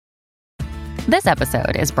This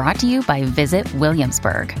episode is brought to you by Visit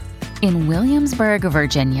Williamsburg. In Williamsburg,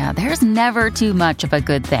 Virginia, there's never too much of a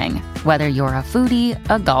good thing. Whether you're a foodie,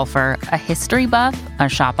 a golfer, a history buff, a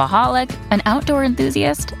shopaholic, an outdoor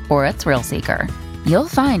enthusiast, or a thrill seeker, you'll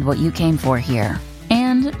find what you came for here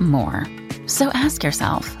and more. So ask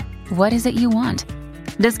yourself, what is it you want?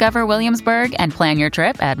 Discover Williamsburg and plan your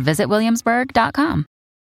trip at visitwilliamsburg.com.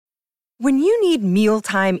 When you need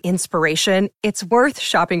mealtime inspiration, it's worth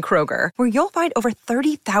shopping Kroger, where you'll find over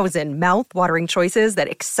 30,000 mouth-watering choices that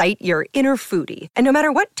excite your inner foodie. And no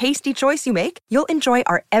matter what tasty choice you make, you'll enjoy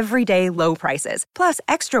our everyday low prices, plus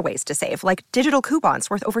extra ways to save, like digital coupons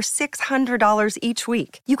worth over $600 each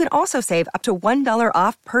week. You can also save up to $1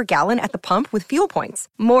 off per gallon at the pump with fuel points.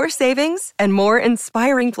 More savings and more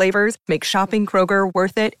inspiring flavors make shopping Kroger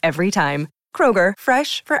worth it every time. Kroger,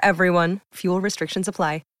 fresh for everyone. Fuel restrictions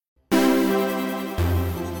apply.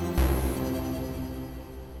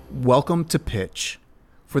 Welcome to Pitch.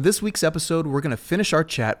 For this week's episode, we're going to finish our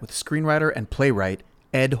chat with screenwriter and playwright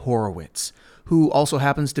Ed Horowitz, who also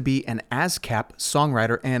happens to be an ASCAP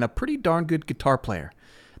songwriter and a pretty darn good guitar player.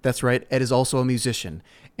 That's right, Ed is also a musician,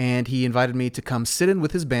 and he invited me to come sit in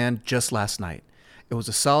with his band just last night. It was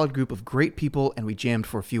a solid group of great people, and we jammed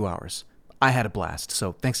for a few hours. I had a blast,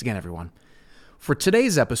 so thanks again, everyone. For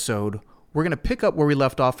today's episode, we're going to pick up where we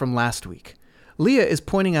left off from last week. Leah is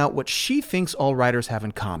pointing out what she thinks all writers have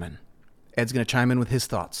in common. Ed's going to chime in with his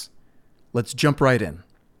thoughts. Let's jump right in.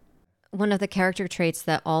 One of the character traits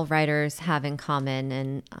that all writers have in common,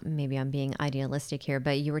 and maybe I'm being idealistic here,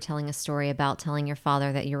 but you were telling a story about telling your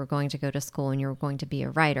father that you were going to go to school and you were going to be a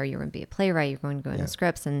writer, you were going to be a playwright, you were going to go into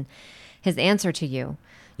scripts, and his answer to you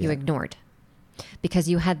ignored. Because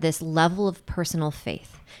you had this level of personal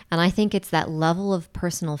faith. And I think it's that level of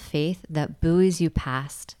personal faith that buoys you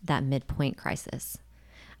past that midpoint crisis.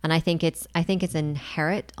 And I think it's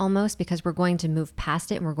inherent almost, because we're going to move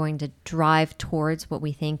past it and we're going to drive towards what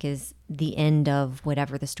we think is the end of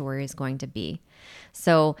whatever the story is going to be.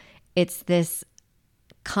 So it's this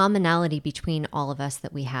commonality between all of us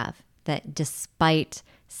that we have, that despite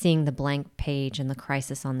seeing the blank page and the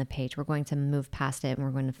crisis on the page, we're going to move past it and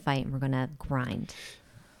we're going to fight and we're going to grind.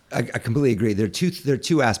 I completely agree. There are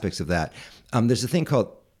two aspects of that. There's a thing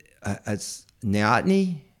called it's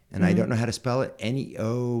neoteny, and I don't know how to spell it.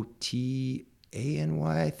 Neotany,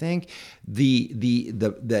 I think.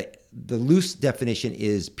 The loose definition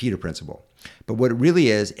is Peter Principle, but what it really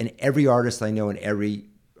is, and every artist I know in every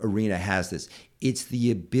arena has this. It's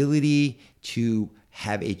the ability to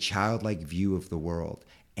have a childlike view of the world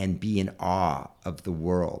and be in awe of the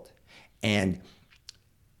world. And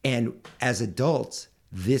as adults,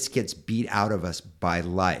 this gets beat out of us by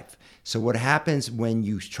life. So what happens when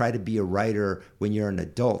you try to be a writer when you're an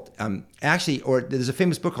adult? Or there's a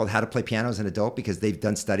famous book called How to Play Piano as an Adult, because they've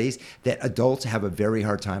done studies that adults have a very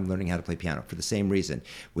hard time learning how to play piano for the same reason.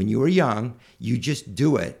 When you were young, you just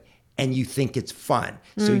do it. And you think it's fun.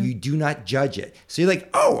 So you do not judge it. So you're like,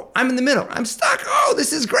 oh, I'm in the middle. I'm stuck. Oh,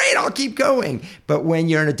 this is great. I'll keep going. But when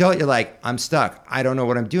you're an adult, you're like, I'm stuck. I don't know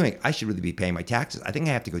what I'm doing. I should really be paying my taxes. I think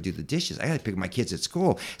I have to go do the dishes. I got to pick up my kids at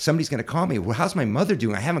school. Somebody's going to call me. Well, how's my mother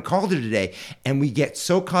doing? I haven't called her today. And we get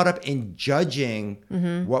so caught up in judging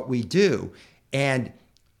what we do. And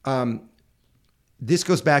this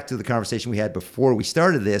goes back to the conversation we had before we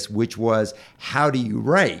started this, which was, how do you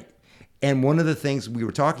write? And one of the things we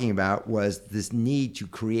were talking about was this need to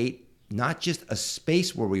create not just a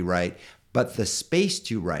space where we write, but the space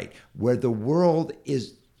to write, where the world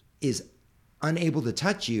is unable to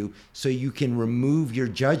touch you, so you can remove your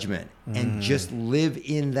judgment and just live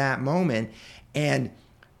in that moment. And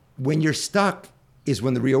when you're stuck is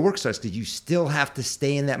when the real work starts, because you still have to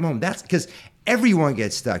stay in that moment. That's because everyone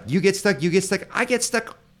gets stuck. You get stuck, I get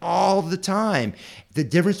stuck all the time. The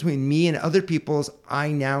difference between me and other people is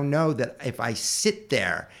I now know that if I sit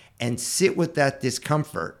there and sit with that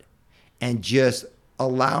discomfort and just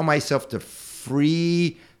allow myself to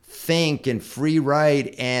free think and free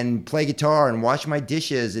write and play guitar and wash my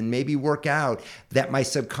dishes and maybe work out, that my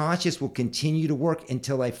subconscious will continue to work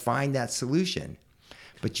until I find that solution.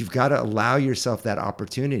 But you've got to allow yourself that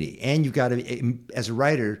opportunity. And you've got to, as a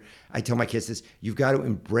writer, I tell my kids this, you've got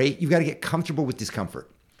to get comfortable with discomfort.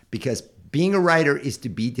 Because being a writer is to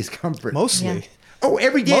be discomfort. Mostly. Yeah. Oh,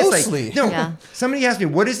 every day. Mostly. It's like, somebody asked me,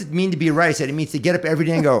 what does it mean to be a writer? I said, it means to get up every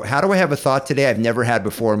day and go, how do I have a thought today I've never had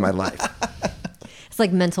before in my life? It's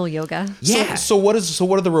like mental yoga. Yeah. So what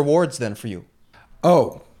are the rewards then for you?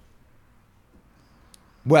 Oh.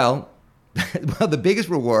 Well, the biggest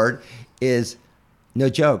reward is, no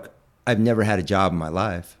joke, I've never had a job in my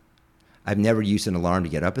life. I've never used an alarm to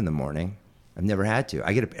get up in the morning. I've never had to.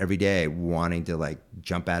 I get up every day wanting to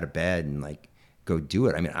jump out of bed and go do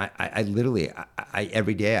it. I mean, I literally,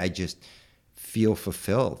 every day I just feel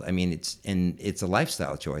fulfilled. I mean, it's a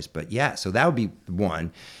lifestyle choice, but yeah, so that would be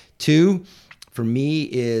one. Two, for me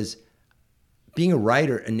is being a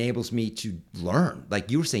writer enables me to learn. Like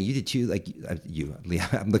you were saying, you did two, like you, Leah,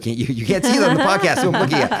 I'm looking at you. You can't see that on the podcast, so I'm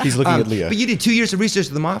looking at. He's looking at Leah. But you did 2 years of research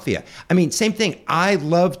of the mafia. I mean, same thing. I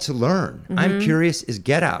love to learn. I'm curious as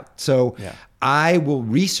get out. So I will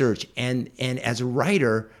research, and as a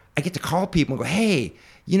writer, I get to call people and go, hey,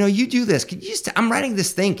 you do this. Can you just? I'm writing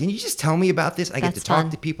this thing. Can you just tell me about this? I get to talk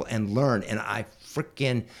to people and learn, and I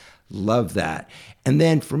freaking love that. And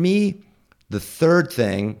then for me, the third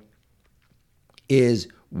thing is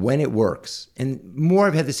when it works. And more,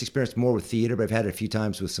 I've had this experience more with theater, but I've had it a few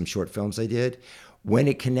times with some short films I did. When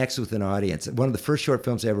it connects with an audience. One of the first short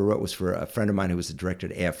films I ever wrote was for a friend of mine who was the director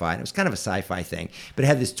at AFI, and it was kind of a sci-fi thing, but it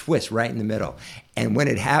had this twist right in the middle. And when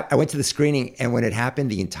it happened, I went to the screening, and when it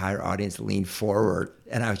happened, the entire audience leaned forward,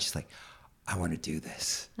 and I was just like, I want to do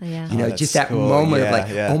this. Oh, yeah. Just that moment of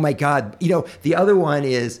like, oh my God. The other one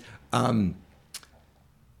is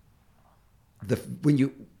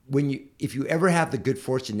if you ever have the good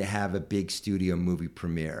fortune to have a big studio movie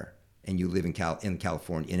premiere and you live in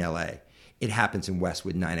California, in LA, it happens in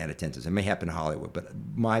Westwood 9 out of 10 times. It may happen in Hollywood, but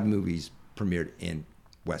my movies premiered in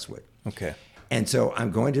Westwood. Okay. And so I'm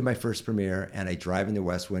going to my first premiere, and I drive into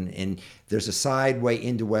Westwood, and there's a side way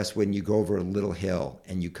into Westwood, and you go over a little hill,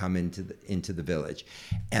 and you come into the village.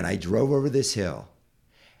 And I drove over this hill,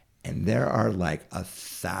 and there are like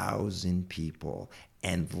 1,000 people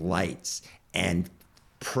and lights and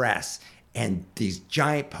press and these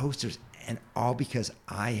giant posters, and all because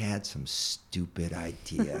I had some stupid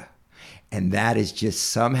idea. And that is just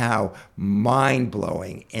somehow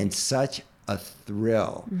mind-blowing and such a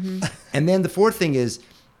thrill. And then the fourth thing is,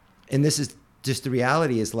 and this is just the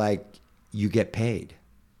reality, is like you get paid,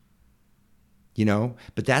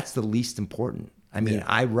 but that's the least important. I mean,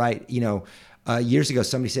 I write, years ago,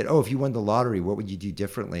 somebody said, oh, if you won the lottery, what would you do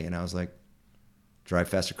differently? And I was like, drive a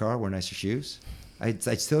faster car, wear nicer shoes.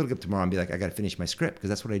 I'd still look up tomorrow and be like, I got to finish my script, because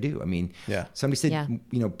that's what I do. I mean, somebody said,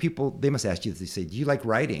 people, they must ask you, they say, do you like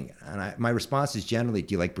writing? And my response is generally,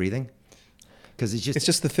 do you like breathing? Because it's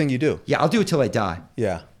just the thing you do. Yeah, I'll do it till I die.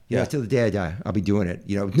 Yeah. Till the day I die, I'll be doing it.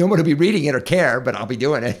 No one will be reading it or care, but I'll be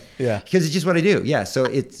doing it. Yeah. Because it's just what I do. Yeah. So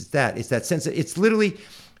it's that sense of, it's literally,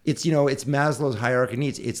 it's Maslow's hierarchy of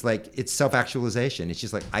needs. It's like, it's self-actualization. It's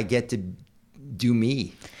just like, I get to do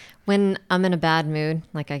me. When I'm in a bad mood,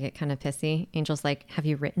 like I get kind of pissy, Angel's like, have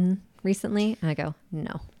you written recently? And I go,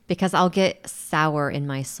 no, because I'll get sour in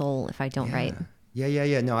my soul if I don't write.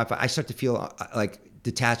 Yeah. No, I start to feel like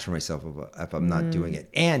detached from myself if I'm not doing it.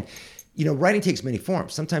 And, writing takes many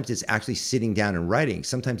forms. Sometimes it's actually sitting down and writing.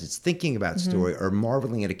 Sometimes it's thinking about story or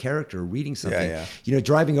marveling at a character or reading something. Yeah.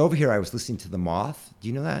 Driving over here, I was listening to The Moth. Do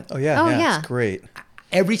you know that? Oh, yeah. It's great.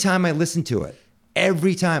 Every time I listen to it,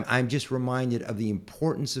 every time I'm just reminded of the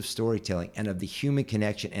importance of storytelling and of the human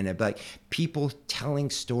connection and of like people telling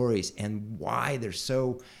stories and why they're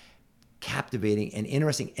so captivating and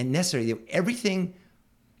interesting and necessary.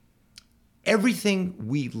 Everything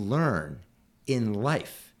we learn in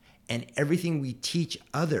life and everything we teach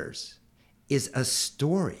others is a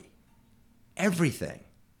story. Everything.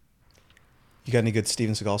 You got any good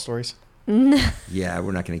Steven Seagal stories? Yeah,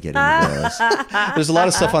 we're not going to get into those. There's a lot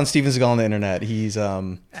of stuff on Steven Seagal on the internet. He's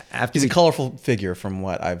a colorful figure from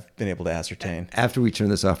what I've been able to ascertain. After we turn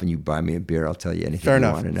this off and you buy me a beer, I'll tell you anything you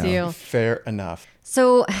want to know. Deal. Fair enough.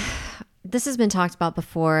 So this has been talked about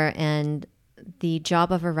before, and the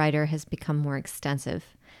job of a writer has become more extensive.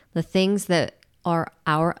 The things that are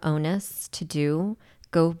our onus to do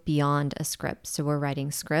go beyond a script. So we're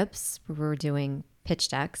writing scripts, we're doing pitch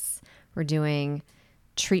decks, we're doing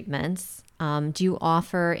treatments. Do you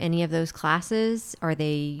offer any of those classes? Are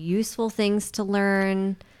they useful things to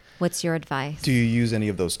learn? What's your advice? Do you use any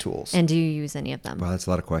of those tools? And do you use any of them? Wow, that's a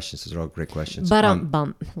lot of questions. Those are all great questions. But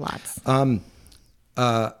lots.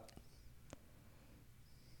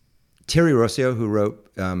 Terry Rossio, who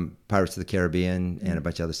wrote Pirates of the Caribbean and a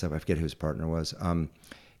bunch of other stuff, I forget who his partner was.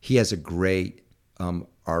 He has a great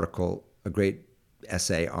article, a great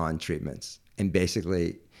essay on treatments, and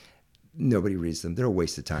basically nobody reads them. They're a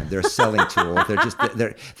waste of time. They're a selling tool.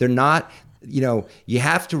 They're not. You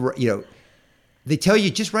have to. They tell you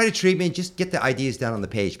just write a treatment, just get the ideas down on the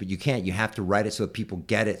page, but you can't. You have to write it so that people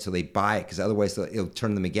get it, so they buy it, because otherwise it'll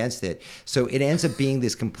turn them against it. So it ends up being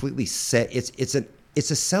this completely set. It's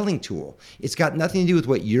a selling tool. It's got nothing to do with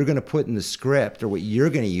what you're going to put in the script or what you're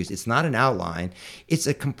going to use. It's not an outline. It's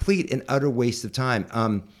a complete and utter waste of time.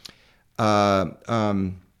 I'm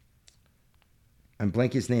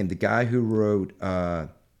blanking his name. The guy who wrote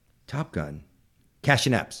Top Gun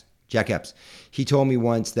Jack Epps. He told me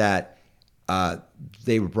once that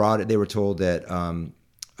they were told that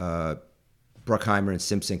Bruckheimer and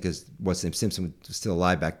Simpson, because Simpson was still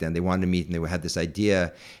alive back then, they wanted to meet and they had this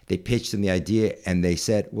idea. They pitched him the idea and they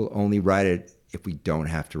said, we'll only write it if we don't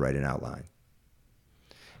have to write an outline.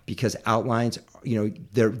 Because outlines,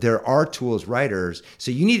 there are tools, writers.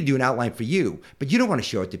 So you need to do an outline for you, but you don't want to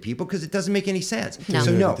show it to people because it doesn't make any sense. No.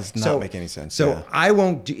 So no, it does not make any sense. So yeah. I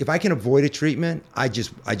won't do, if I can avoid a treatment, I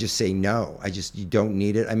just say no. You don't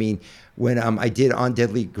need it. I mean, when I did On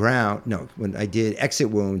Deadly Ground, when I did Exit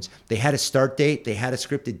Wounds, they had a start date, they had a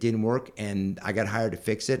script that didn't work, and I got hired to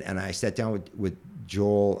fix it. And I sat down with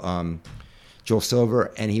Joel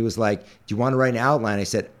Silver, and he was like, do you want to write an outline? I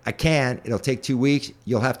said, I can. It'll take 2 weeks.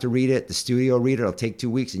 You'll have to read it. The studio will read it. It'll take 2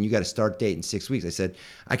 weeks, and you got a start date in 6 weeks. I said,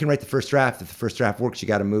 I can write the first draft. If the first draft works, you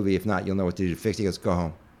got a movie. If not, you'll know what to do to fix it. He goes, go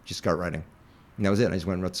home. Just start writing. And that was it. I just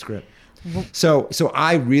went and wrote the script. So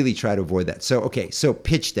I really try to avoid that. So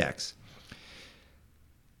pitch decks.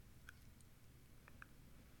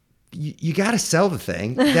 You got to sell the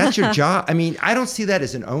thing. That's your job. I mean, I don't see that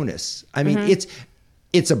as an onus. I mean,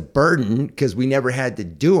 it's a burden because we never had to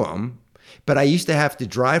do them. But I used to have to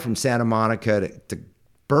drive from Santa Monica to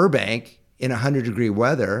Burbank in 100-degree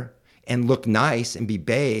weather and look nice and be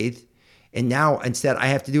bathed. And now instead I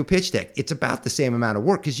have to do a pitch deck. It's about the same amount of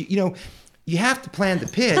work because, you have to plan the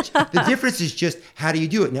pitch. The difference is just how do you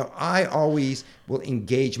do it? Now, I always will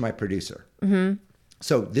engage my producer. Mm-hmm.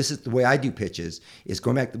 So this is the way I do pitches, is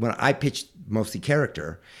going back to when I pitch mostly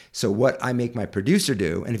character. So what I make my producer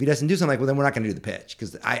do, and if he doesn't do something, well, then we're not going to do the pitch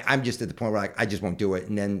because I'm just at the point where I just won't do it.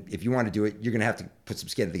 And then if you want to do it, you're going to have to put some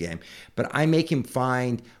skin in the game. But I make him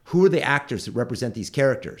find who are the actors that represent these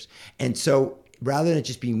characters. And so rather than it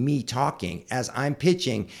just be me talking, as I'm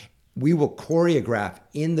pitching, we will choreograph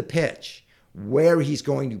in the pitch where he's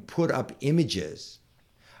going to put up images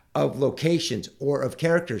of locations or of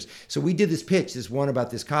characters. So we did this pitch, this one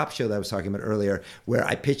about this cop show that I was talking about earlier, where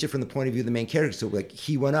I pitched it from the point of view of the main character. So like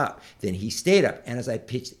he went up, then he stayed up. And as I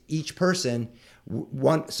pitched each person,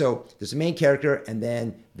 so there's a main character and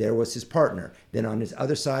then there was his partner. Then on his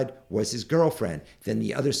other side was his girlfriend. Then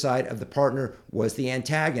the other side of the partner was the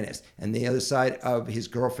antagonist. And the other side of his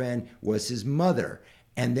girlfriend was his mother.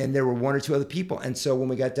 And then there were one or two other people. And so when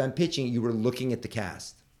we got done pitching, you were looking at the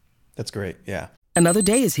cast. That's great. Yeah. Another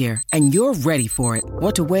day is here, and you're ready for it.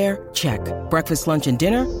 What to wear? Check. Breakfast, lunch, and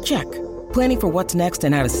dinner? Check. Planning for what's next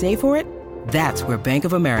and how to save for it? That's where Bank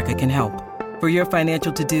of America can help. For your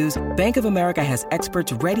financial to-dos, Bank of America has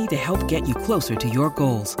experts ready to help get you closer to your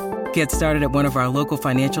goals. Get started at one of our local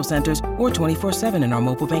financial centers or 24/7 in our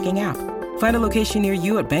mobile banking app. Find a location near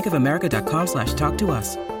you at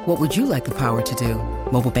bankofamerica.com/talktous. What would you like the power to do?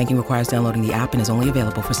 Mobile banking requires downloading the app and is only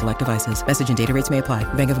available for select devices. Message and data rates may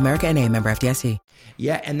apply. Bank of America N.A., member FDIC.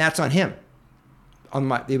 Yeah, and that's on him.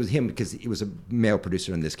 It was him because he was a male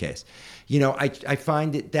producer in this case. I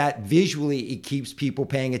find that visually it keeps people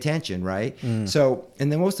paying attention, right? Mm. So,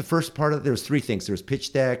 and then what was the first part of it? There was three things. There was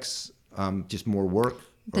pitch decks, just more work.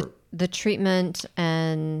 The treatment,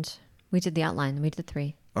 and we did the outline. We did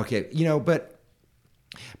three. Okay,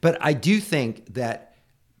 but I do think that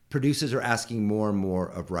producers are asking more and more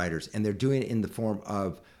of writers, and they're doing it in the form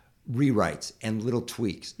of rewrites and little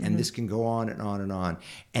tweaks, and this can go on and on and on.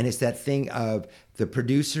 And it's that thing of the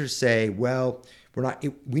producers say, well,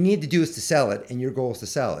 we need to do this to sell it, and your goal is to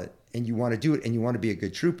sell it, and you want to do it, and you want to be a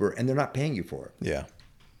good trooper, and they're not paying you for it. Yeah.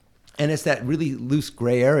 And it's that really loose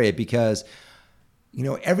gray area because,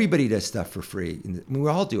 everybody does stuff for free. We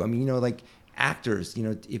all do. Like actors,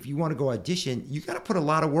 if you want to go audition, you got to put a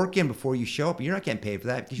lot of work in before you show up. You're not getting paid for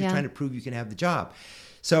that because you're trying to prove you can have the job.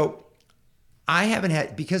 So I haven't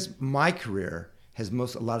had, because my career has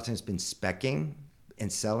a lot of times been speccing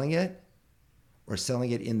and selling it, or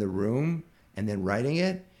selling it in the room and then writing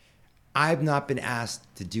it. I've not been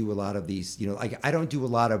asked to do a lot of these, I don't do a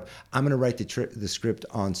lot of, I'm going to write the script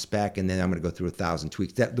on spec and then I'm going to go through 1,000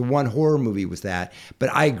 tweaks. The one horror movie was that, but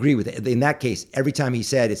I agree with it. In that case, every time he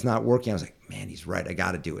said it's not working, I was like, man, he's right. I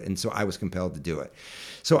got to do it. And so I was compelled to do it.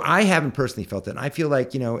 So I haven't personally felt that. And I feel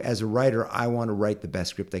like, as a writer, I want to write the best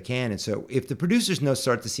script I can. And so if the producers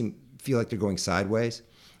start to feel like they're going sideways,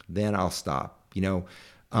 then I'll stop.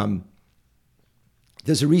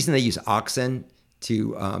 There's a reason they use oxen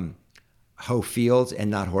to hoe fields and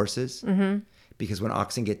not horses, because when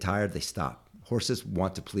oxen get tired, they stop. Horses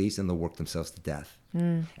want to please and they'll work themselves to death.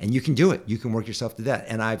 And you can do it. You can work yourself to death.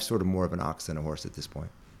 And I've sort of more of an ox than a horse at this point.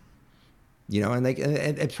 And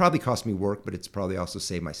it probably cost me work, but it's probably also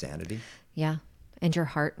saved my sanity. Yeah. And your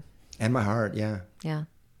heart. And my heart, yeah. Yeah.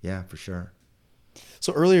 Yeah, for sure.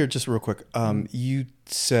 So earlier, just real quick, you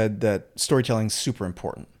said that storytelling is super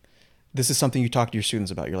important. This is something you talk to your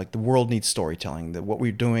students about. You're like, the world needs storytelling. That what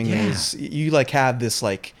we're doing is, you like have this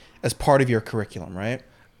like as part of your curriculum, right?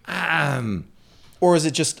 Or is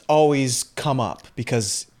it just always come up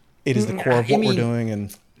because it is the core of what we're doing? And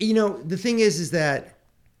the thing is that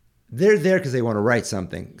they're there because they want to write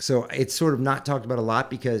something. So it's sort of not talked about a lot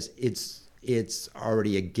because it's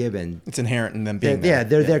already a given. It's inherent in them being there. Yeah,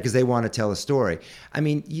 they're there because they want to tell a story. I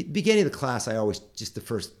mean, beginning of the class, I always, just the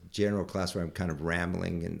first general class where I'm kind of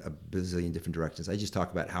rambling in a bazillion different directions, I just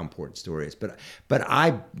talk about how important story is. But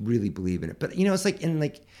I really believe in it. But, it's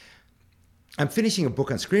like, I'm finishing a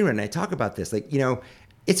book on screenwriting, and I talk about this. Like,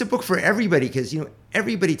 it's a book for everybody because,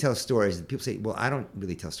 everybody tells stories. And people say, well, I don't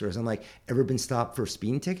really tell stories. I'm like, ever been stopped for a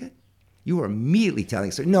speeding ticket? You were immediately telling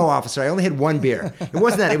a story. No, officer, I only had one beer. It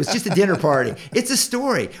wasn't that. It was just a dinner party. It's a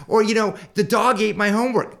story. Or, the dog ate my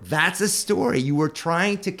homework. That's a story. You were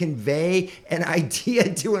trying to convey an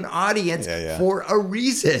idea to an audience for a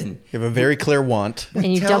reason. You have a very clear want.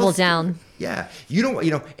 And you double down. Yeah. You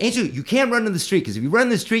don't, Angel, you can't run in the street because if you run in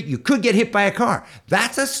the street, you could get hit by a car.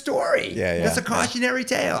 That's a story. Yeah. That's a cautionary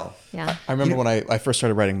tale. Yeah. I remember when I first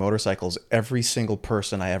started writing motorcycles, every single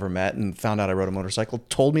person I ever met and found out I rode a motorcycle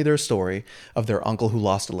told me their story of their uncle who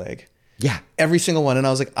lost a leg. Yeah. Every single one. And I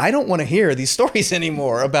was like, I don't want to hear these stories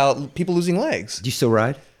anymore about people losing legs. Do you still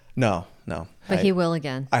ride? No. But he will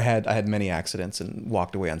again. I had many accidents and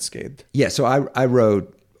walked away unscathed. Yeah. So I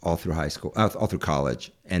rode all through high school, all through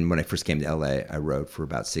college. And when I first came to LA, I rode for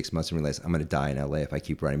about 6 months and realized I'm going to die in LA if I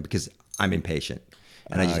keep riding because I'm impatient.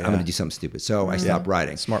 And I'm going to do something stupid. So I stopped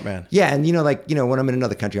riding. Smart man. Yeah. And, when I'm in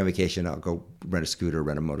another country on vacation, I'll go rent a scooter,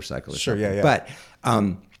 rent a motorcycle or something. Yeah.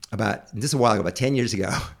 But this is a while ago, about 10 years ago,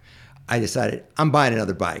 I decided I'm buying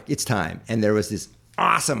another bike. It's time. And there was this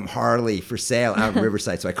awesome Harley for sale out in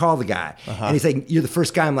Riverside. So I called the guy and he's like, you're the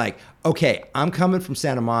first guy. I'm like, okay, I'm coming from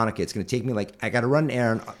Santa Monica. It's going to take me I got to run an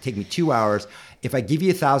errand. It'll take me 2 hours. If I give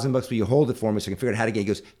you $1,000, will you hold it for me so I can figure out how to get it? He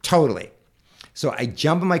goes, totally. So I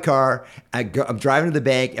jump in my car. I'm driving to the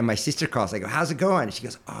bank and my sister calls. I go, how's it going? And she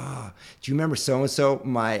goes, oh, do you remember so-and-so?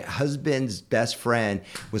 My husband's best friend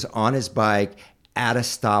was on his bike at a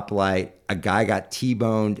stoplight. A guy got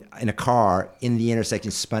T-boned in a car in the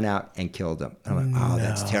intersection, spun out and killed him. And I'm like, oh,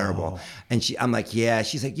 that's terrible. And I'm like, yeah.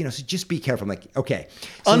 She's like, so just be careful. I'm like, okay.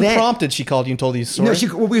 So Unprompted, she called you and told you the story?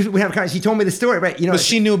 No, we have a conversation. She told me the story, right? But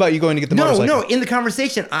she knew about you going to get the motorcycle. No, in the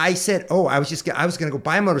conversation, I said, oh, I was going to go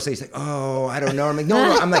buy a motorcycle. She's like, oh, I don't know. I'm like,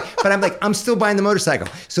 no. I'm still buying the motorcycle.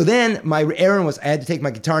 So then my errand was I had to take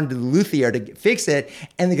my guitar into the luthier to fix it.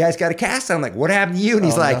 And the guy's got a cast on. I'm like, what happened to you? And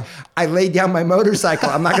he's I laid down my motorcycle.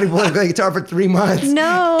 I'm not going to play the guitar for 3 months.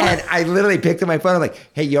 No. And I literally picked up my phone. I'm like,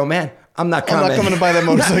 hey, yo, man, I'm not coming to buy that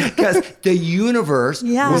motorcycle. Because the universe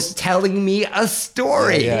was telling me a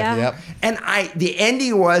story. Yeah. And the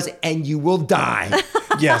ending was, and you will die.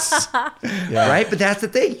 Yes. Yeah. Right? But that's the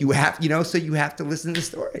thing. You have, so you have to listen to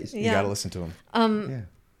stories. You got to listen to them.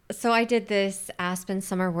 So I did this Aspen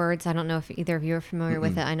Summer Words. I don't know if either of you are familiar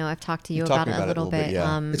with it. I know I've talked to you about it a little bit.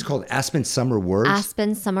 It's called Aspen Summer Words.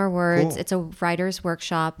 Aspen Summer Words. Cool. It's a writer's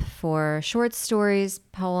workshop for short stories,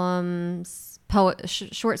 poems,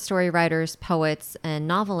 short story writers, poets, and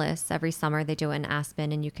novelists. Every summer they do it in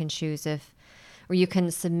Aspen, and you can choose or you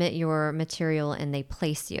can submit your material and they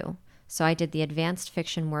place you. So I did the advanced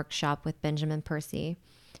fiction workshop with Benjamin Percy,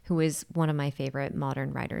 who is one of my favorite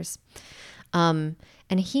modern writers.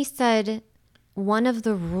 And he said one of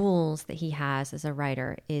the rules that he has as a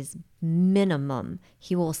writer is minimum.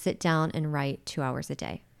 He will sit down and write 2 hours a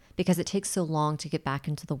day because it takes so long to get back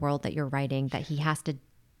into the world that you're writing that he has to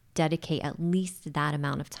dedicate at least that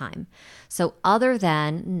amount of time. So other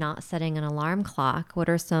than not setting an alarm clock, what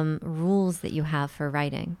are some rules that you have for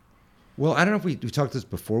writing? Well, I don't know if we talked this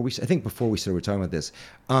before. I think before we started, we were talking about this.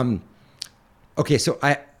 Okay, so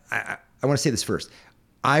I want to say this first.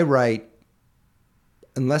 I write,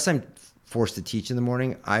 unless I'm forced to teach in the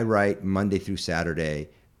morning, I write Monday through Saturday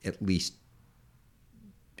at least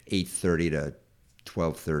 8:30 to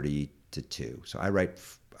 12:30 to 2. So I write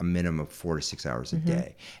a minimum of 4 to 6 hours a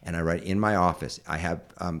day. And I write in my office. I have,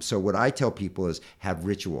 so what I tell people is have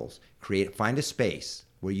rituals. Find a space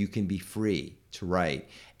where you can be free to write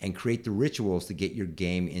and create the rituals to get your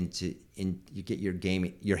game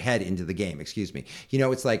your head into the game, excuse me.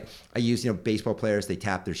 It's like I use, baseball players, they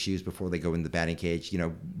tap their shoes before they go in the batting cage,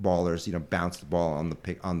 ballers, bounce the ball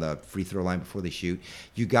on the free throw line before they shoot.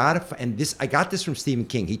 You gotta, I got this from Stephen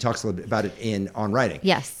King. He talks a little bit about it on writing.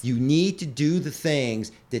 Yes. You need to do the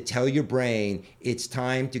things that tell your brain it's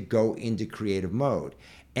time to go into creative mode.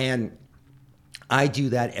 And I do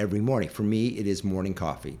that every morning. For me, it is morning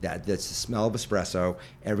coffee. That's the smell of espresso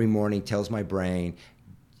every morning tells my brain,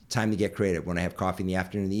 time to get creative. When I have coffee in the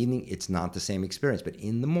afternoon and the evening, it's not the same experience. But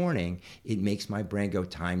in the morning, it makes my brain go,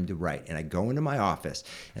 time to write. And I go into my office,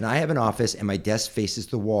 and I have an office, and my desk faces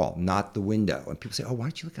the wall, not the window. And people say, oh, why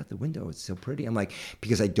don't you look out the window? It's so pretty. I'm like,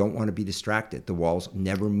 because I don't want to be distracted. The wall's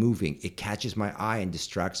never moving. It catches my eye and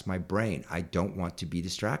distracts my brain. I don't want to be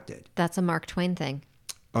distracted. That's a Mark Twain thing.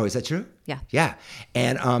 Oh, is that true? Yeah. Yeah.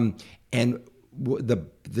 And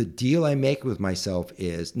the deal I make with myself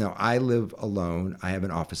is, no, I live alone. I have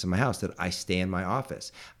an office in my house that I stay in my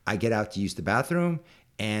office. I get out to use the bathroom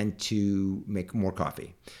and to make more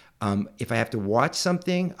coffee. If I have to watch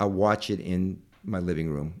something, I'll watch it in my living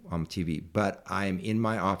room on TV, but I'm in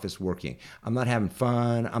my office working. I'm not having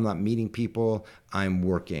fun. I'm not meeting people. I'm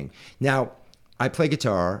working. Now, I play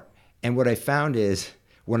guitar, and what I found is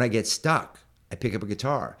when I get stuck, I pick up a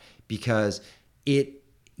guitar because it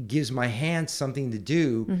gives my hands something to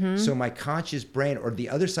do. So my conscious brain, or the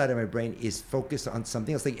other side of my brain, is focused on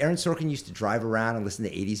something else. Like Aaron Sorkin used to drive around and listen to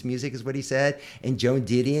 80s music, is what he said. And Joan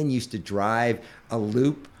Didion used to drive a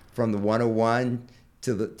loop from the 101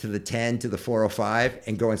 to the 10 to the 405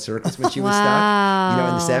 and go in circles when she was stuck,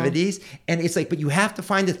 in the 70s. And it's like, but you have to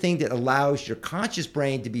find a thing that allows your conscious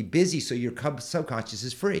brain to be busy so your subconscious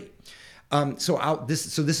is free. So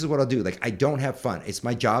this is what I'll do. Like, I don't have fun. It's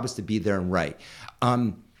my job is to be there and write.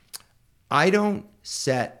 I don't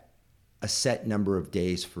set a set number of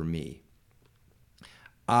days for me.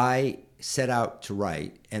 I set out to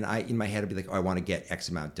write, and in my head, I'll be like, oh, I want to get X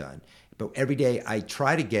amount done. But every day, I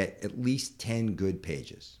try to get at least 10 good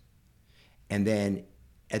pages. And then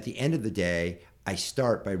at the end of the day, I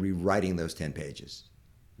start by rewriting those 10 pages.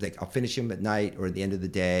 Like, I'll finish them at night or at the end of the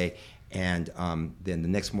day, and then the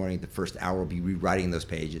next morning, the first hour will be rewriting those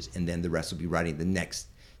pages, and then the rest will be writing the next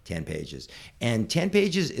 10 pages. And 10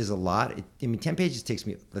 pages is a lot. 10 pages takes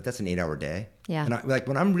me, that's an 8-hour day. Yeah. And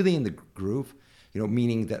when I'm really in the groove,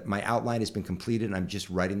 meaning that my outline has been completed and I'm just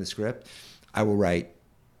writing the script, I will write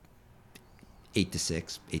 8 to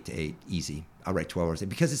 6, 8 to 8, easy. I'll write 12 hours a day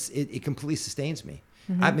because it completely sustains me.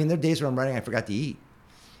 I mean, there are days where I'm writing, I forgot to eat.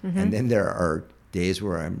 And then there are days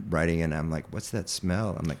where I'm writing and I'm like, what's that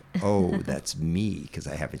smell? I'm like, oh, that's me because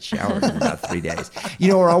I haven't showered in about 3 days.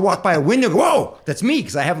 Or I'll walk by a window and go, whoa, that's me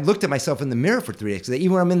because I haven't looked at myself in the mirror for 3 days. Because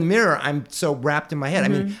even when I'm in the mirror, I'm so wrapped in my head. I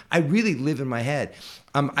mean, I really live in my head.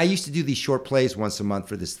 I used to do these short plays once a month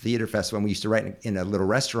for this theater festival, and we used to write in a little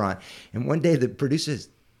restaurant. And one day the producer says,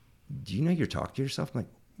 do you know you're talking to yourself? I'm like,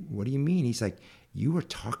 what do you mean? He's like, you were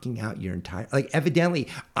talking out your entire, evidently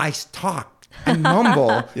I talk and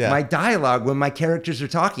mumble my dialogue when my characters are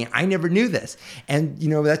talking. I never knew this. And,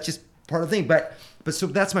 that's just part of the thing. But so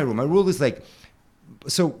that's my rule. My rule is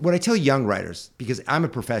so what I tell young writers, because I'm a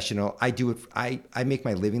professional, I do it, I make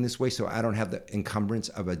my living this way so I don't have the encumbrance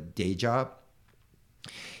of a day job,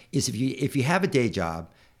 is if you have a day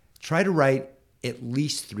job, try to write at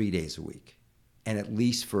least 3 days a week. And at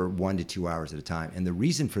least for 1 to 2 hours at a time. And the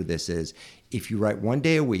reason for this is if you write 1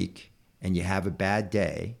 day a week and you have a bad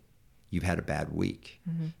day, you've had a bad week.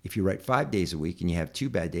 If you write 5 days a week and you have 2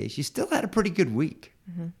 bad days, you still had a pretty good week.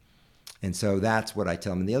 And so that's what I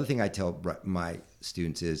tell them. And the other thing I tell my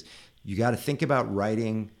students is you got to think about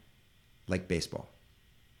writing like baseball.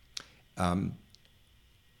 The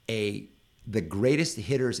greatest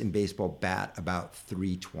hitters in baseball bat about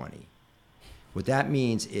 320. What that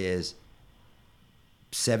means is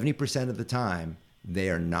 70% of the time, they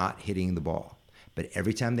are not hitting the ball. But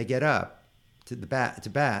every time they get up to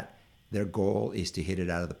bat, their goal is to hit it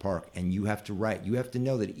out of the park. And you have to write. You have to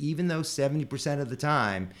know that even though 70% of the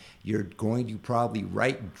time you're going to probably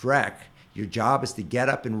write dreck, your job is to get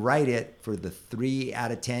up and write it for the 3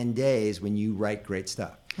 out of 10 days when you write great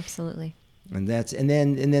stuff. Absolutely. And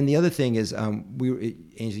then the other thing is, Angel,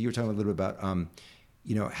 you were talking a little bit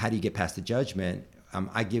about, how do you get past the judgment?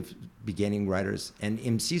 I give beginning writers and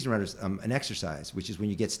in-season writers an exercise, which is when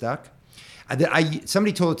you get stuck.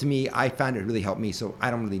 Somebody told it to me. I found it really helped me, so I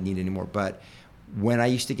don't really need it anymore. But when I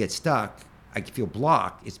used to get stuck, I feel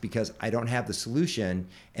blocked. It's because I don't have the solution.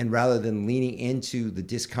 And rather than leaning into the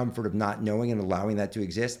discomfort of not knowing and allowing that to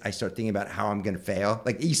exist, I start thinking about how I'm going to fail.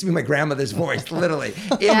 Like, it used to be my grandmother's voice, literally,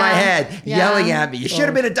 in my head, yelling at me. You should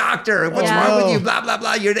have been a doctor. What's wrong with you? Blah, blah,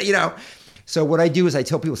 blah. So what I do is I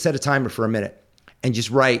tell people, set a timer for a minute. And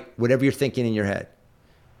just write whatever you're thinking in your head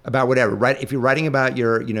about whatever. Right? If you're writing about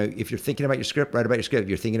if you're thinking about your script, write about your script. If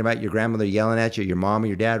you're thinking about your grandmother yelling at you, your mom or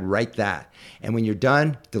your dad, write that. And when you're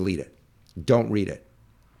done, delete it. Don't read it.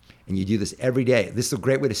 And you do this every day. This is a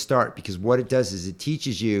great way to start because what it does is it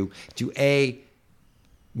teaches you to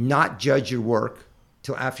not judge your work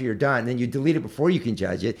till after you're done. Then you delete it before you can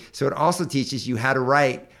judge it. So it also teaches you how to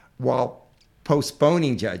write while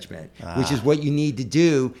postponing judgment, which is what you need to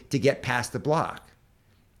do to get past the block.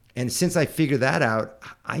 And since I figured that out,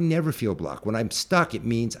 I never feel blocked. When I'm stuck, it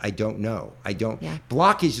means I don't know.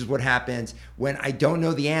 Blockage is what happens when I don't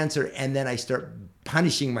know the answer and then I start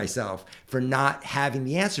punishing myself for not having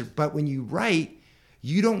the answer. But when you write,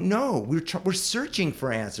 you don't know. We're searching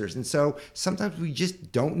for answers. And so sometimes we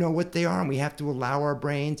just don't know what they are, and we have to allow our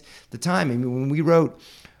brains the time. I mean, when we wrote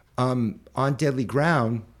On Deadly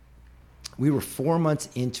Ground, we were 4 months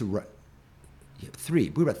into we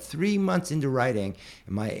were about 3 months into writing,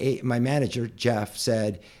 and my manager, Jeff,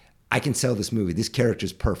 said, I can sell this movie. This character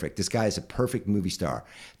is perfect. This guy is a perfect movie star.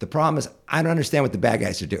 The problem is I don't understand what the bad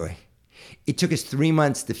guys are doing. It took us 3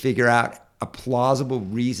 months to figure out a plausible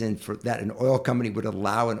reason for that an oil company would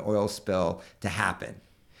allow an oil spill to happen.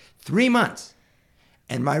 3 months.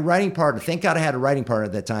 And my writing partner, thank God I had a writing partner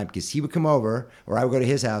at that time, because he would come over, or I would go to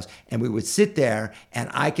his house, and we would sit there, and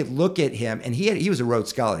I could look at him, and he was a Rhodes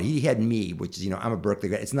Scholar. He had me, which is, I'm a Berkeley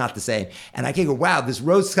grad. It's not the same. And I could go, wow, this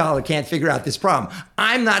Rhodes Scholar can't figure out this problem.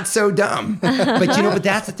 I'm not so dumb. But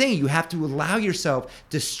that's the thing. You have to allow yourself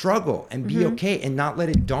to struggle and be okay and not let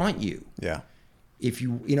it daunt you. Yeah. If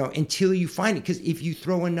until you find it, because if you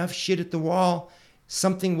throw enough shit at the wall,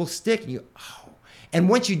 something will stick. And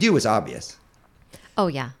once you do, it's obvious. Oh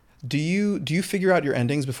yeah. Do you figure out your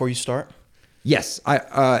endings before you start? Yes.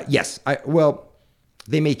 Well,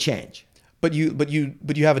 they may change. But you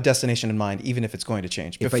have a destination in mind, even if it's going to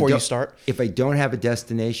change before you start? If I don't have a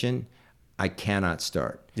destination, I cannot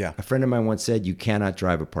start. Yeah. A friend of mine once said, you cannot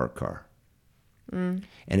drive a parked car. And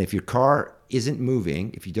if your car isn't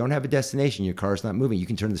moving, if you don't have a destination, your car's not moving, you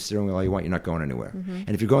can turn the steering wheel all you want, you're not going anywhere. And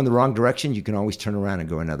if you're going the wrong direction, you can always turn around and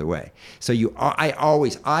go another way. So I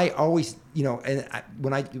always,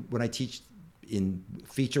 when I teach in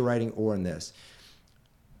feature writing or in this,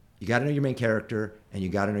 you got to know your main character, and you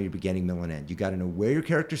got to know your beginning, middle, and end. You got to know where your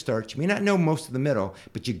character starts. You may not know most of the middle,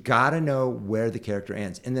 but you got to know where the character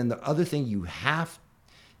ends. And then the other thing you have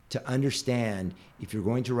to understand, if you're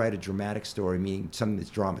going to write a dramatic story, meaning something that's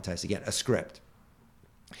dramatized, again, a script,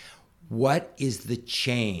 what is the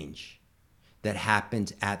change that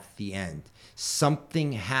happens at the end?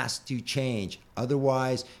 Something has to change.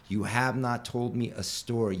 Otherwise, you have not told me a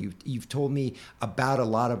story. You've told me about a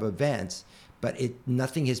lot of events, but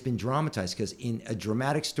nothing has been dramatized, because in a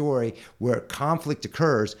dramatic story where conflict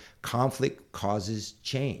occurs, conflict causes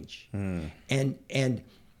change. And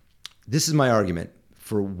this is my argument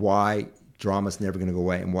for why drama's never going to go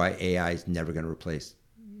away and why AI is never going to replace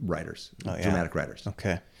writers, dramatic writers.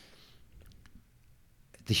 Okay.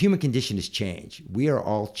 The human condition is change. We are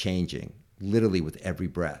all changing, literally with every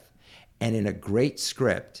breath. And in a great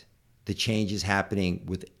script, the change is happening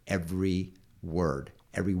with every word.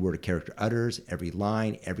 Every word a character utters, every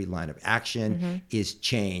line of action is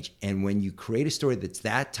change. And when you create a story that's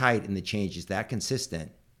that tight and the change is that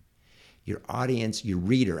consistent, your audience, your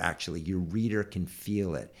reader can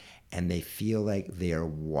feel it. And they feel like they are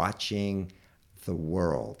watching the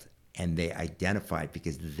world, and they identify it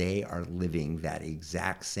because they are living that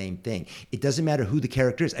exact same thing. It doesn't matter who the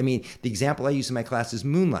character is. I mean, the example I use in my class is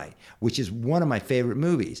Moonlight, which is one of my favorite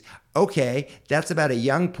movies. Okay, that's about a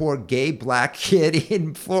young, poor, gay, black kid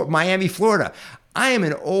in Miami, Florida. I am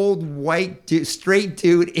an old, white, straight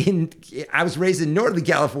dude I was raised in Northern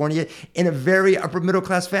California in a very upper middle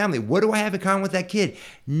class family. What do I have in common with that kid?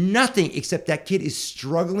 Nothing, except that kid is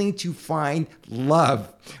struggling to find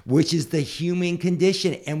love, which is the human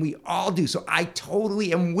condition, and we all do. So I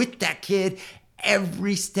totally am with that kid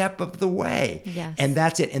every step of the way. Yes. And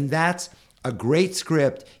that's it. And that's a great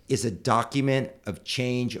script, is a document of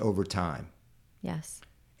change over time. Yes.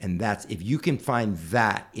 And that's, if you can find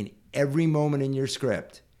that in every moment in your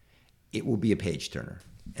script, it will be a page turner,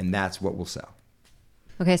 and that's what will sell.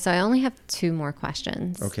 Okay, so I only have 2 more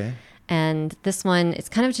questions. Okay. And this one, it's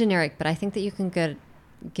kind of generic, but I think that you can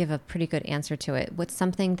give a pretty good answer to it. What's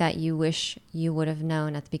something that you wish you would have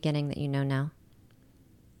known at the beginning that you know now?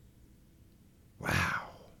 Wow.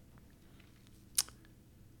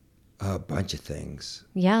 A bunch of things.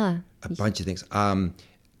 Yeah. A bunch of things.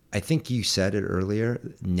 I think you said it earlier,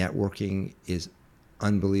 networking is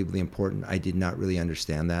unbelievably important. I did not really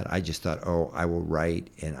understand that. I just thought, I will write,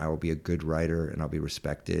 and I will be a good writer, and I'll be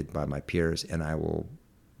respected by my peers, and I will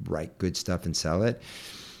write good stuff and sell it.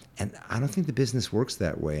 And I don't think the business works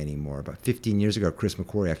that way anymore. About 15 years ago, Chris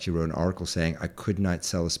McQuarrie actually wrote an article saying I could not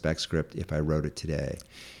sell a spec script if I wrote it today.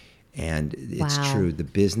 And it's true. The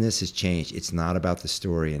business has changed. It's not about the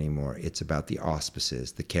story anymore. It's about the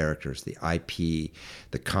auspices, the characters, the IP,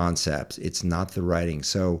 the concepts. It's not the writing.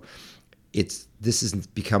 So this has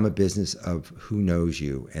become a business of who knows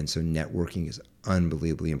you. And so networking is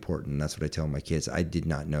unbelievably important. And that's what I tell my kids. I did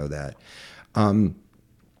not know that.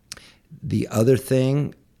 The other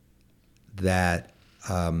thing that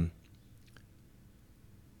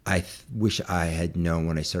I wish I had known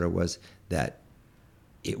when I started was that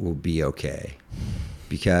it will be okay.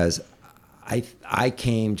 Because I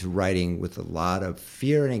came to writing with a lot of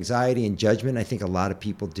fear and anxiety and judgment. I think a lot of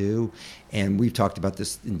people do. And we've talked about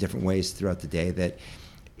this in different ways throughout the day, that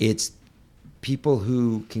it's people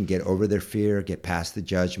who can get over their fear, get past the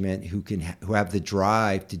judgment, who have the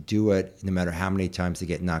drive to do it no matter how many times they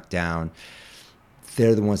get knocked down.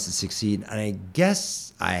 They're the ones that succeed. And I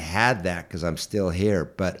guess I had that because I'm still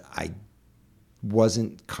here, but I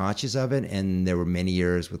wasn't conscious of it. And there were many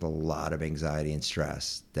years with a lot of anxiety and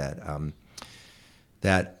stress that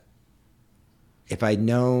if I'd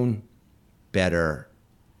known better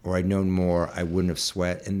or I'd known more, I wouldn't have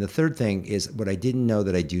sweat. And the third thing is, what I didn't know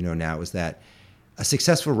that I do know now is that a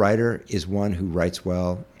successful writer is one who writes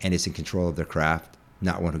well and is in control of their craft,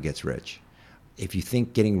 not one who gets rich. If you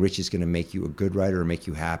think getting rich is going to make you a good writer or make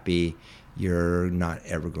you happy, you're not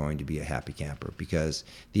ever going to be a happy camper, because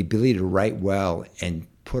the ability to write well and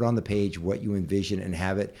put on the page what you envision and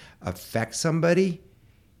have it affect somebody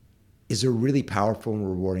is a really powerful and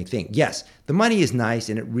rewarding thing. Yes, the money is nice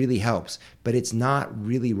and it really helps, but it's not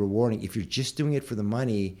really rewarding. If you're just doing it for the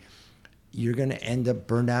money, you're going to end up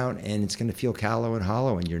burned out and it's going to feel callow and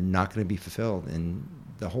hollow and you're not going to be fulfilled. And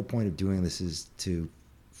the whole point of doing this is to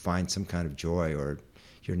find some kind of joy, or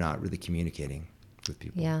you're not really communicating with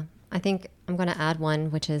people. Yeah, I think I'm going to add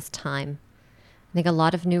one, which is time. I think a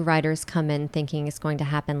lot of new writers come in thinking it's going to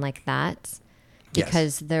happen like that,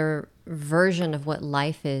 because their version of what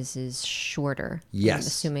life is shorter. Yes. I'm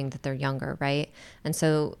assuming that they're younger, right? And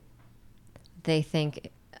so they think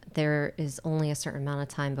there is only a certain amount of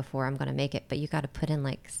time before I'm going to make it, but you got to put in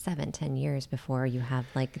like 7-10 years before you have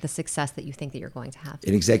like the success that you think that you're going to have.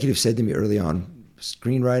 An executive said to me early on,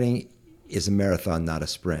 screenwriting is a marathon, not a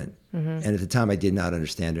sprint. Mm-hmm. And at the time I did not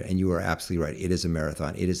understand it. And you are absolutely right. It is a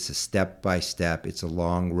marathon. It is a step by step. It's a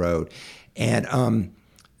long road. And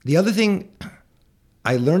the other thing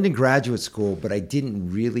I learned in graduate school, but I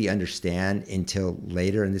didn't really understand until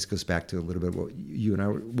later, and this goes back to a little bit what you and I,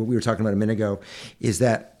 what we were talking about a minute ago, is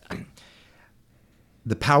that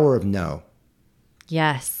the power of no.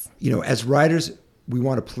 Yes. You know, as writers, we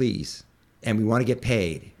want to please and we want to get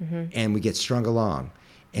paid, mm-hmm. and we get strung along.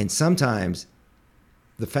 And sometimes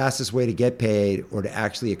the fastest way to get paid or to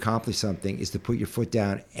actually accomplish something is to put your foot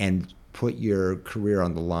down and put your career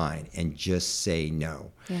on the line and just say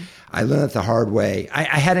no. Yeah. I learned it the hard way. I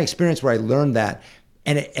had an experience where I learned that,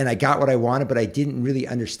 and I got what I wanted, but I didn't really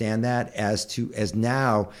understand that as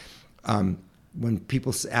now. When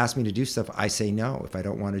people ask me to do stuff, I say no if I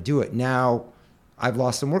don't want to do it. Now, I've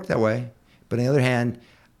lost some work that way, but on the other hand,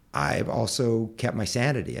 I've also kept my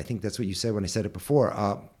sanity. I think that's what you said when I said it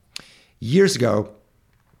before. Years ago,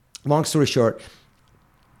 long story short,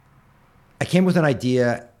 I came with an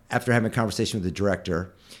idea after having a conversation with the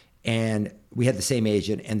director, and we had the same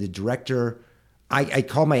agent, and the director, I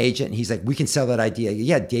called my agent and he's like, we can sell that idea.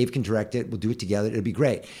 Yeah, Dave can direct it. We'll do it together. It'll be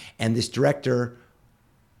great. And this director,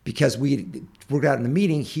 because we worked out in the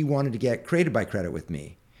meeting, he wanted to get creative by credit with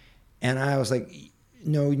me. And I was like,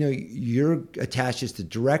 no, you're attached as the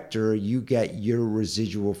director. You get your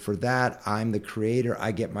residual for that. I'm the creator.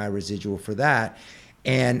 I get my residual for that.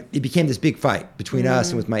 And it became this big fight between us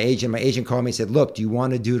and with my agent. My agent called me and said, look, do you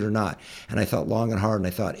want to do it or not? And I thought long and hard, and I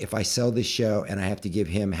thought, if I sell this show and I have to give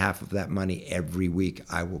him half of that money every week,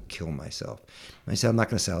 I will kill myself. And I said, I'm not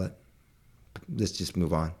going to sell it. Let's just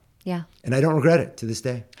move on. Yeah. And I don't regret it to this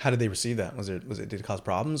day. How did they receive that? Did it cause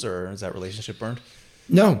problems, or is that relationship burned?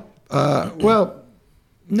 No. Well,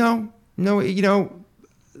 no, you know,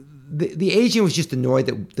 the agent was just annoyed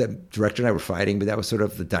that the director and I were fighting, but that was sort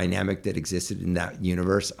of the dynamic that existed in that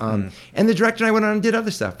universe. And the director and I went on and did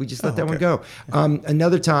other stuff. We just let that one go.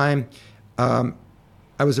 Another time,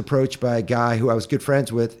 I was approached by a guy who I was good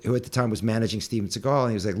friends with, who at the time was managing Steven Seagal.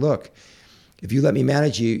 And he was like, look, if you let me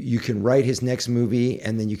manage you, you can write his next movie,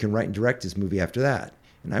 and then you can write and direct his movie after that.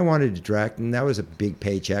 And I wanted to direct, and that was a big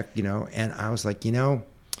paycheck, you know. And I was like, you know,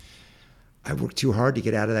 I worked too hard to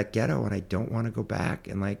get out of that ghetto, and I don't want to go back.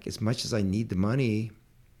 And like, as much as I need the money,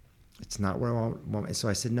 it's not where I want. And so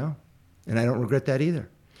I said no, and I don't regret that either.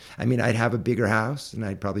 I mean, I'd have a bigger house, and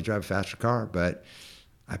I'd probably drive a faster car, but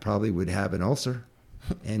I probably would have an ulcer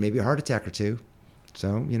and maybe a heart attack or two.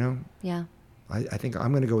 So, you know, yeah, I think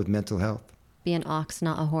I'm going to go with mental health. Be an ox,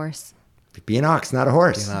 not a horse. Be an ox, not a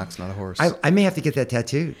horse. Be an ox, not a horse. I may have to get that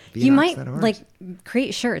tattooed. You might like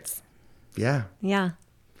create shirts. Yeah. Yeah.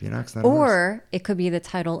 Phoenix, not a horse. Or it could be the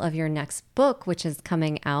title of your next book, which is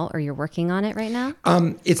coming out, or you're working on it right now?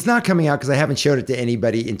 It's not coming out because I haven't showed it to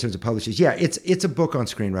anybody in terms of publishers. Yeah, it's a book on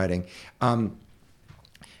screenwriting. I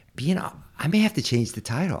may have to change the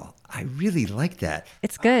title. I really like that.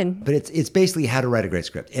 It's good. But it's basically how to write a great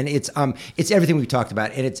script. And it's everything we've talked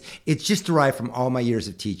about. And it's just derived from all my years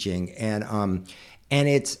of teaching. And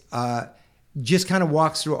it's just kind of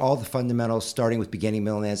walks through all the fundamentals, starting with beginning,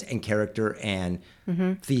 middle, and ends, and character, and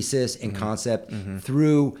thesis, and concept,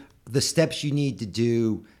 through the steps you need to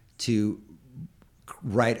do to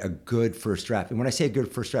write a good first draft. And when I say a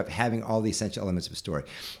good first draft, having all the essential elements of a story.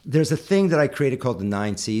 There's a thing that I created called the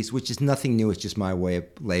 9 C's, which is nothing new. It's just my way of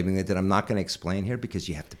labeling it that I'm not going to explain here because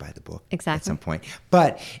you have to buy the book at some point.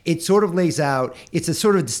 But it sort of lays out, it's a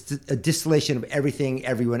sort of a distillation of everything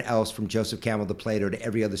everyone else from Joseph Campbell to Plato to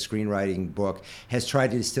every other screenwriting book has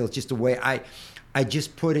tried to distill. Just a way, I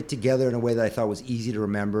just put it together in a way that I thought was easy to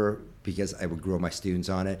remember because I would grow my students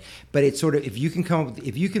on it. But it's sort of, if you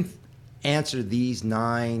can answer these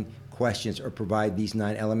 9 questions or provide these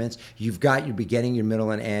 9 elements, you've got your beginning, your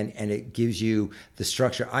middle, and end, and it gives you the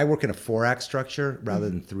structure. I work in a 4-act structure rather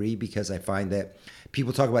than 3 because I find that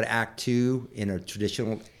people talk about Act 2 in a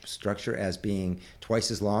traditional structure as being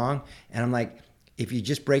twice as long, and I'm like, if you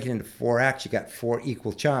just break it into 4 acts, you got 4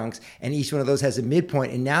 equal chunks, and each one of those has a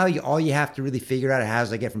midpoint. And now all you have to really figure out is how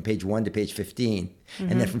do I get from page 1 to page 15,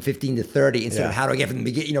 and then from 15 to 30, instead of how do I get from the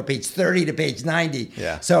beginning, page 30 to page 90.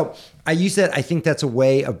 Yeah. So I use that. I think that's a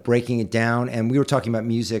way of breaking it down. And we were talking about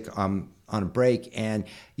music on a break, and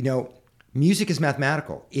music is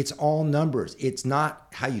mathematical. It's all numbers. It's not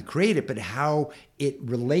how you create it, but how it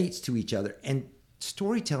relates to each other. And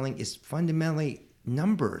storytelling is fundamentally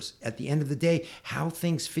numbers at the end of the day, how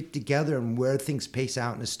things fit together and where things pace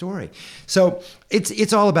out in a story. So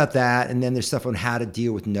it's all about that. And then there's stuff on how to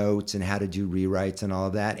deal with notes and how to do rewrites and all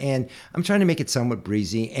of that. And I'm trying to make it somewhat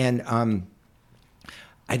breezy. And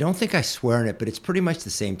I don't think I swear in it, but it's pretty much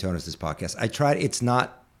the same tone as this podcast. I tried. It's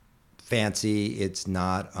not fancy. It's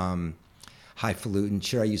not highfalutin.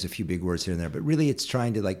 Sure, I use a few big words here and there, but really it's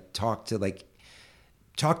trying to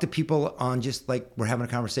talk to people on just like we're having a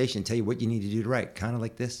conversation, tell you what you need to do to write, kind of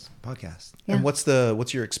like this podcast. Yeah. And what's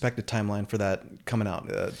your expected timeline for that coming out?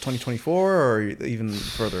 2024 or even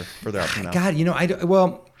further out from now? God,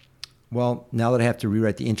 well, now that I have to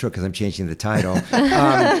rewrite the intro because I'm changing the title,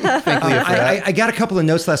 I got a couple of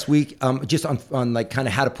notes last week just on like kind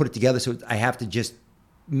of how to put it together. So I have to just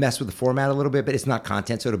mess with the format a little bit, but it's not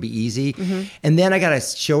content, so it'll be easy. And then I got to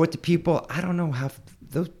show it to people. I don't know how.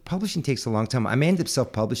 Those publishing takes a long time. I may end up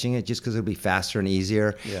self-publishing it just because it'll be faster and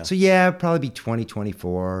easier. Yeah. So it'll probably be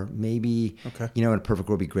 2024. Maybe, in a perfect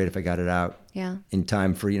world, it'd be great if I got it out in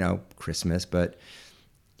time for, Christmas. But,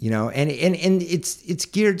 and it's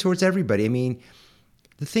geared towards everybody. I mean,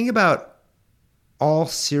 the thing about all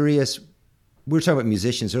serious, we were talking about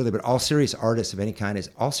musicians earlier, but all serious artists of any kind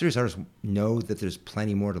is all serious artists know that there's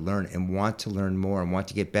plenty more to learn and want to learn more and want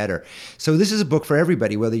to get better. So this is a book for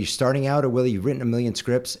everybody, whether you're starting out or whether you've written a million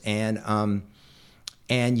scripts and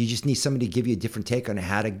you just need somebody to give you a different take on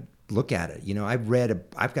how to look at it. I'll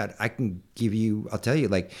tell you,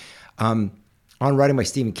 like, On Writing by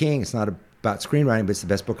Stephen King, it's not about screenwriting, but it's the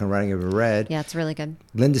best book on writing I've ever read. Yeah, it's really good.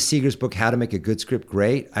 Linda Seeger's book, How to Make a Good Script,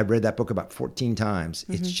 great. I've read that book about 14 times.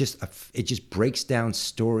 It's just, it just breaks down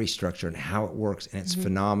story structure and how it works, and it's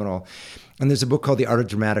phenomenal. And there's a book called The Art of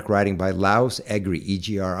Dramatic Writing by Laus Egri,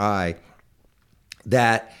 E-G-R-I,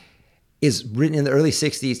 that is written in the early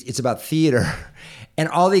 60s. It's about theater. And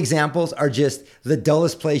all the examples are just the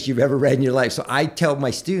dullest place you've ever read in your life. So I tell my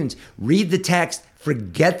students, read the text,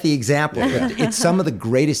 forget the example. It's some of the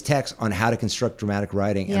greatest text on how to construct dramatic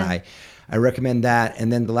writing. Yeah. And I recommend that.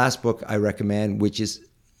 And then the last book I recommend, which is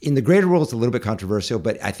in the greater world, it's a little bit controversial,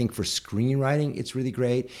 but I think for screenwriting, it's really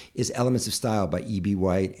great, is Elements of Style by E.B.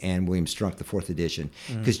 White and William Strunk, the 4th edition.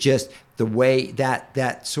 Because just the way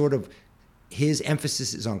that sort of, his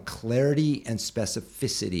emphasis is on clarity and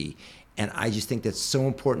specificity. And I just think that's so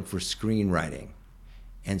important for screenwriting.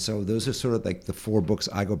 And so those are sort of like the 4 books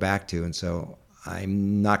I go back to. And so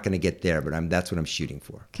I'm not going to get there, but that's what I'm shooting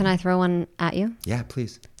for. Can I throw one at you? Yeah,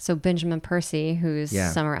 please. So Benjamin Percy, whose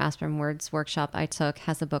Summer Aspen Words workshop I took,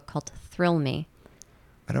 has a book called Thrill Me.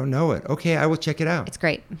 I don't know it. Okay, I will check it out. It's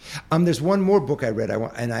great. There's one more book I read,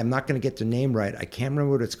 and I'm not going to get the name right. I can't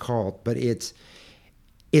remember what it's called, but it's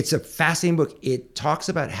a fascinating book. It talks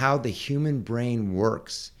about how the human brain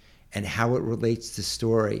works and how it relates to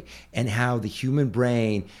story, and how the human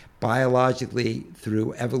brain biologically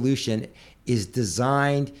through evolution is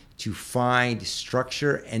designed to find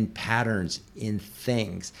structure and patterns in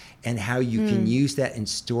things, and how you can use that in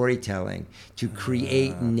storytelling to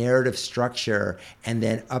create narrative structure and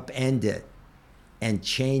then upend it and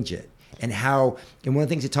change it. And one of the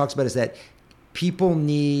things it talks about is that people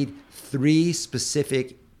need 3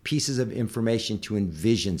 specific pieces of information to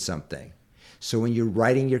envision something. So when you're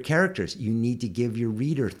writing your characters, you need to give your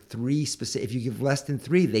reader 3 specific. If you give less than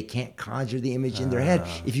 3, they can't conjure the image in their head.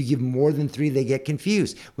 If you give more than 3, they get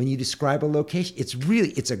confused. When you describe a location, it's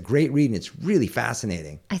a great read, and it's really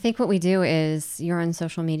fascinating. I think what we do is, you're on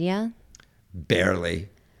social media? Barely.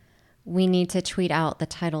 We need to tweet out the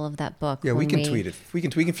title of that book. Yeah, we can tweet it. We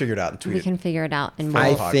can figure it out and tweet it. We can figure it out. And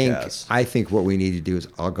I think what we need to do is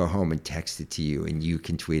I'll go home and text it to you, and you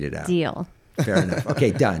can tweet it out. Deal. Fair enough.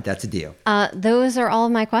 Okay, done. That's a deal. Those are all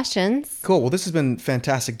of my questions. Cool. Well, this has been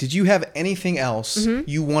fantastic. Did you have anything else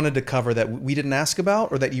you wanted to cover that we didn't ask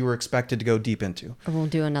about, or that you were expected to go deep into? We'll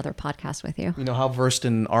do another podcast with you. You know how versed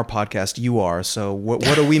in our podcast you are, so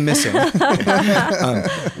what are we missing?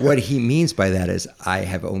 What he means by that is I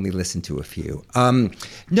have only listened to a few.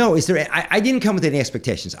 No, I didn't come with any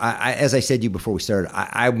expectations. As I said to you before we started,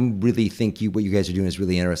 I really think what you guys are doing is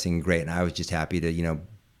really interesting and great, and I was just happy to,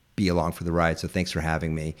 be along for the ride. So thanks for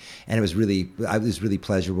having me. And it was really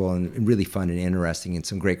pleasurable and really fun and interesting, and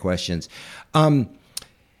some great questions.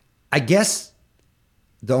 I guess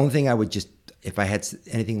the only thing I would if I had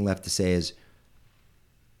anything left to say is,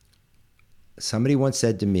 somebody once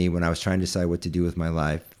said to me when I was trying to decide what to do with my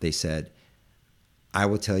life, they said, I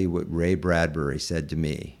will tell you what Ray Bradbury said to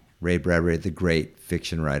me. Ray Bradbury, the great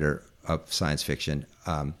fiction writer of science fiction.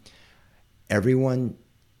 Everyone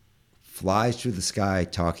flies through the sky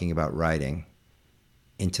talking about writing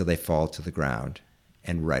until they fall to the ground,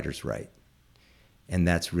 and writers write. And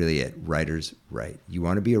that's really it. Writers write. You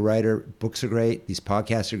want to be a writer, books are great, these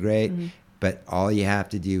podcasts are great, but all you have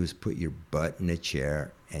to do is put your butt in a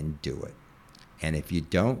chair and do it. And if you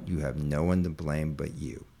don't, you have no one to blame but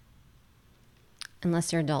you.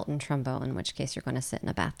 Unless you're Dalton Trumbo, in which case you're going to sit in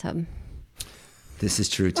a bathtub. This is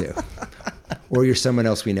true too. Or you're someone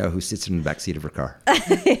else we know who sits in the backseat of her car.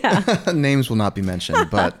 Names will not be mentioned,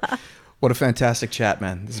 but what a fantastic chat,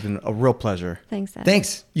 man. This has been a real pleasure. Thanks, Ed.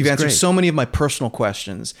 Thanks. You've answered so many of my personal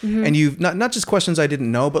questions, and you've not just questions I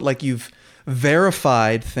didn't know, but like you've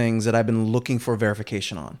verified things that I've been looking for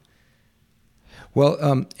verification on.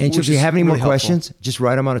 Well, Angel, if you have any more questions, just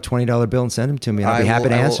write them on a $20 bill and send them to me. I'll be happy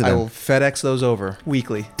to answer them. I will FedEx those over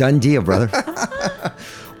weekly. Done deal, brother.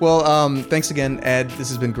 Well, thanks again, Ed. This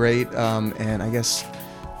has been great. And I guess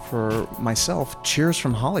for myself, cheers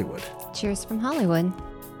from Hollywood. Cheers from Hollywood.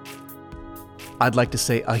 I'd like to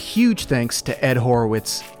say a huge thanks to Ed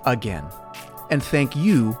Horowitz again. And thank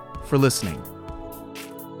you for listening.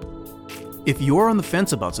 If you're on the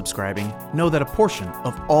fence about subscribing, know that a portion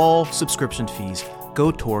of all subscription fees go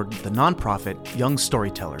toward the nonprofit Young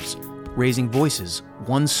Storytellers, raising voices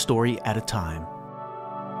one story at a time.